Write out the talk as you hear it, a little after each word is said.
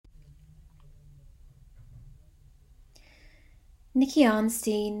Nicky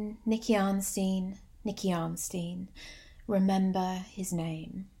Arnstein, Nicky Arnstein, Nicky Arnstein, remember his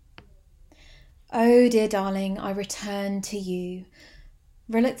name. Oh, dear darling, I return to you.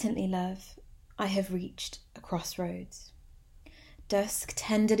 Reluctantly, love, I have reached a crossroads. Dusk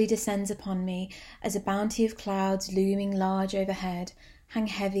tenderly descends upon me as a bounty of clouds looming large overhead hang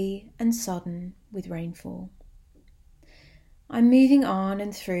heavy and sodden with rainfall. I'm moving on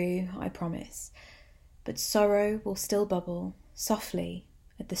and through, I promise, but sorrow will still bubble softly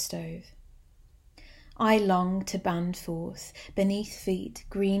at the stove. I long to band forth, beneath feet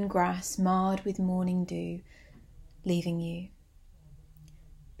green grass marred with morning dew, leaving you.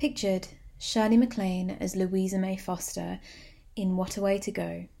 Pictured Shirley MacLaine as Louisa May Foster in What a Way to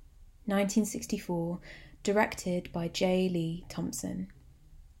Go, 1964, directed by J. Lee Thompson.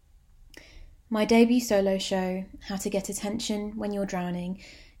 My debut solo show, How to Get Attention When You're Drowning,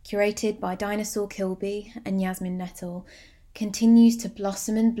 curated by Dinosaur Kilby and Yasmin Nettle, continues to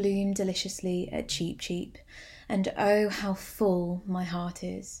blossom and bloom deliciously at Cheap Cheap, and oh how full my heart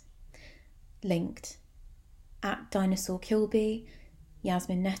is. Linked at Dinosaur Kilby,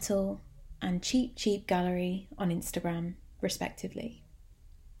 Yasmin Nettle, and Cheap Cheap Gallery on Instagram, respectively.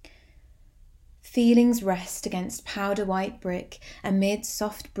 Feelings rest against powder white brick amid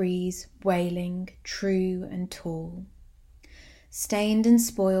soft breeze, wailing, true and tall. Stained and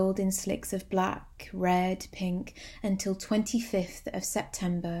spoiled in slicks of black, red, pink, until 25th of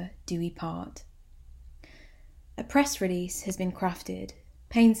September do we part. A press release has been crafted,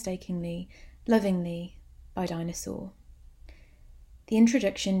 painstakingly, lovingly, by Dinosaur. The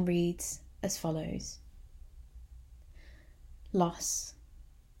introduction reads as follows. Loss,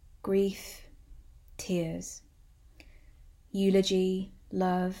 grief, tears, eulogy,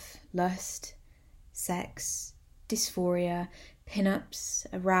 love, lust, sex, dysphoria, pin-ups,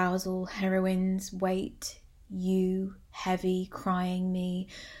 arousal, heroines, weight, you, heavy, crying me,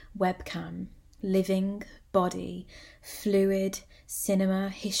 webcam, living, body, fluid, cinema,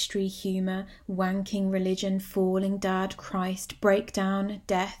 history, humour, wanking, religion, falling, dad, Christ, breakdown,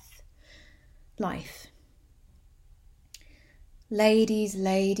 death, life. Ladies,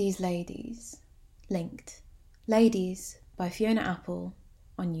 ladies, ladies. Linked. Ladies by Fiona Apple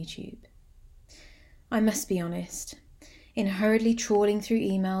on YouTube. I must be honest. In hurriedly trawling through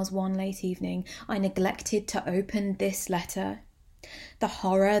emails one late evening, I neglected to open this letter. The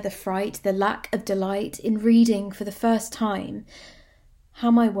horror, the fright, the lack of delight in reading for the first time how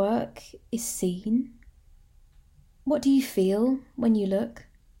my work is seen. What do you feel when you look?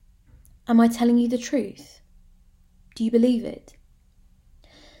 Am I telling you the truth? Do you believe it?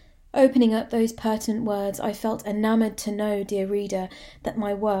 Opening up those pertinent words, I felt enamoured to know, dear reader, that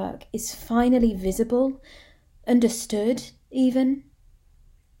my work is finally visible, understood even.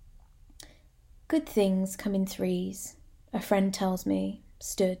 Good things come in threes, a friend tells me,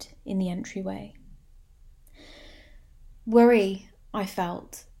 stood in the entryway. Worry, I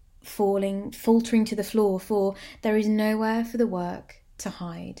felt, faltering to the floor, for there is nowhere for the work to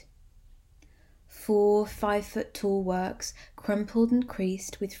hide. 4 5-foot-tall works, crumpled and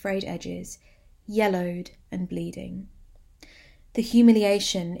creased with frayed edges, yellowed and bleeding. The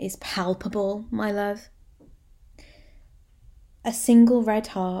humiliation is palpable, my love. A single red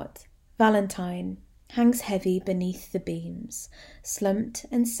heart, Valentine, hangs heavy beneath the beams, slumped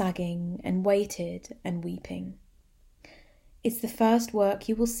and sagging and weighted and weeping. It's the first work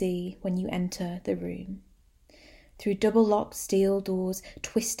you will see when you enter the room. Through double-locked steel doors,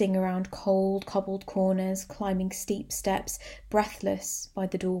 twisting around cold, cobbled corners, climbing steep steps, breathless by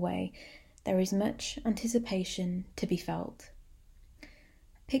the doorway, there is much anticipation to be felt.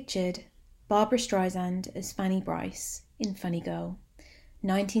 Pictured Barbra Streisand as Fanny Bryce in Funny Girl,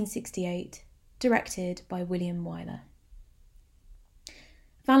 1968, directed by William Wyler.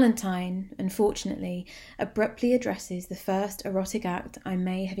 Valentine, unfortunately, abruptly addresses the first erotic act I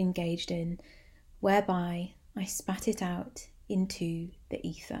may have engaged in, whereby I spat it out into the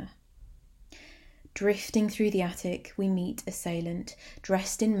ether. Drifting through the attic, we meet assailant,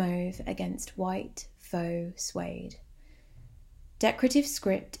 dressed in mauve against white faux suede. Decorative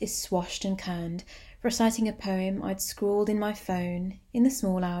script is swashed and kerned, reciting a poem I'd scrawled in my phone in the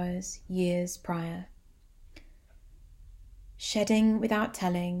small hours years prior. Shedding without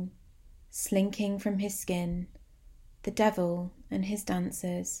telling, slinking from his skin, the devil and his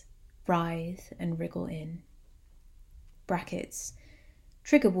dancers writhe and wriggle in. Brackets.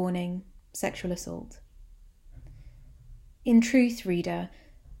 Trigger warning, sexual assault. In truth, reader,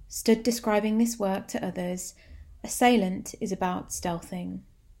 stood describing this work to others, assailant is about stealthing.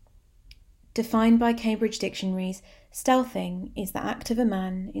 Defined by Cambridge dictionaries, stealthing is the act of a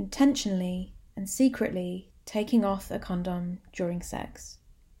man intentionally and secretly taking off a condom during sex.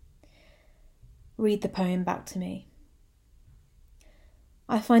 Read the poem back to me.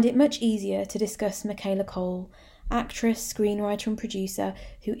 I find it much easier to discuss Michaela Cole, actress, screenwriter and producer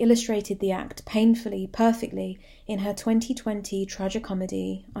who illustrated the act painfully, perfectly in her 2020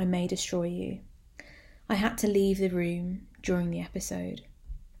 tragicomedy I May Destroy You. I had to leave the room during the episode.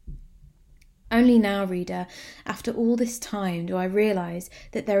 Only now, reader, after all this time, do I realise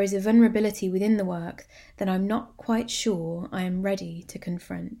that there is a vulnerability within the work that I'm not quite sure I am ready to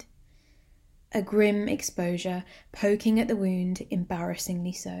confront. A grim exposure, poking at the wound,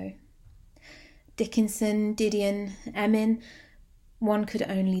 embarrassingly so. Dickinson, Didion, Emin, one could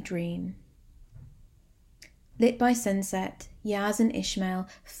only dream. Lit by sunset, Yaz and Ishmael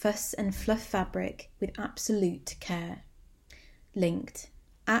fuss and fluff fabric with absolute care. Linked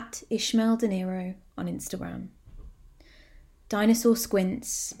at Ishmael De Niro on Instagram. Dinosaur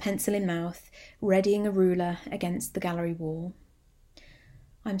squints, pencil in mouth, readying a ruler against the gallery wall.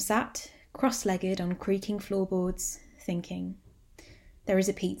 I'm sat, cross-legged on creaking floorboards, thinking. There is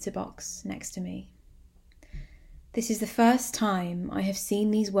a pizza box next to me. This is the first time I have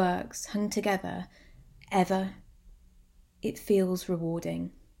seen these works hung together, ever. It feels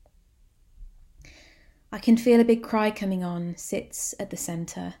rewarding. I can feel a big cry coming on, sits at the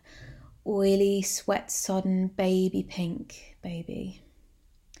centre. Oily, sweat-sodden, baby pink baby.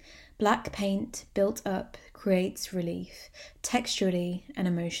 Black paint built up creates relief, texturally and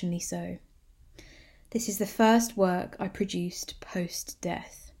emotionally so. This is the first work I produced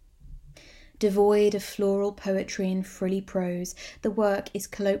post-death. Devoid of floral poetry and frilly prose, the work is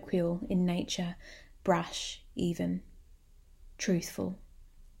colloquial in nature, brash even, truthful.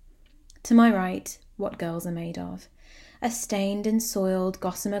 To my right, What Girls Are Made Of, a stained and soiled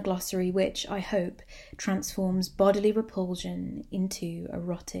gossamer glossary which, I hope, transforms bodily repulsion into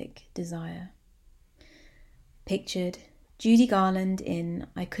erotic desire. Pictured, Judy Garland in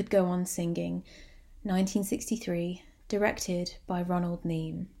I Could Go On Singing, 1963, directed by Ronald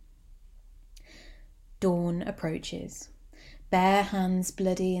Neame. Dawn approaches. Bare hands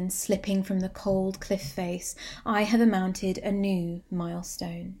bloody and slipping from the cold cliff face, I have mounted a new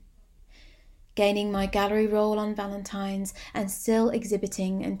milestone. Gaining my gallery role on Valentine's and still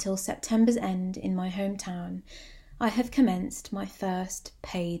exhibiting until September's end in my hometown, I have commenced my first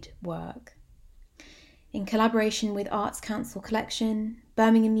paid work. In collaboration with Arts Council Collection,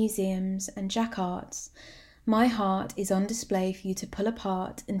 Birmingham Museums and Jack Arts, my heart is on display for you to pull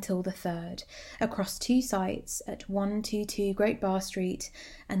apart until the 3rd, across 2 sites at 122 Great Bar Street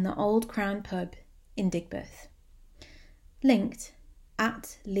and the Old Crown Pub in Digbeth. Linked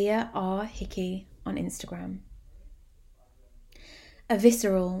at Leah R. Hickey on Instagram. A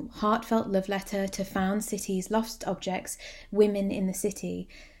visceral, heartfelt love letter to Found City's lost objects, Women in the City,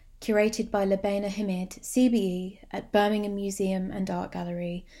 curated by Labaina Hamid, CBE, at Birmingham Museum and Art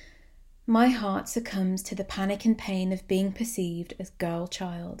Gallery. My heart succumbs to the panic and pain of being perceived as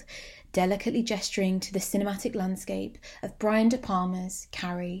girl-child, delicately gesturing to the cinematic landscape of Brian De Palma's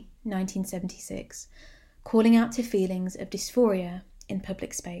Carrie, 1976, calling out to feelings of dysphoria in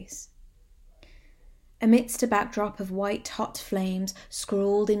public space. Amidst a backdrop of white-hot flames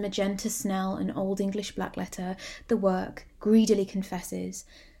scrawled in magenta Snell and Old English blackletter, the work greedily confesses,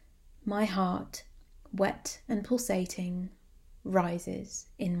 my heart, wet and pulsating, rises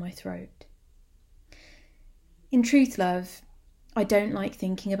in my throat. In truth, love, I don't like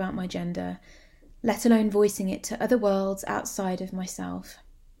thinking about my gender, let alone voicing it to other worlds outside of myself.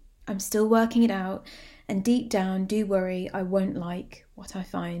 I'm still working it out, and deep down do worry I won't like what I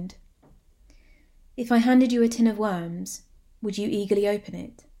find. If I handed you a tin of worms, would you eagerly open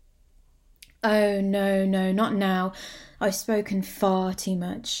it? Oh, no, not now. I've spoken far too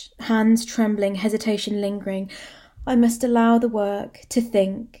much. Hands trembling, hesitation lingering. I must allow the work to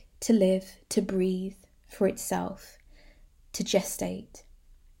think, to live, to breathe for itself, to gestate.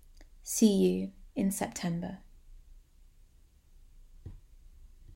 See you in September.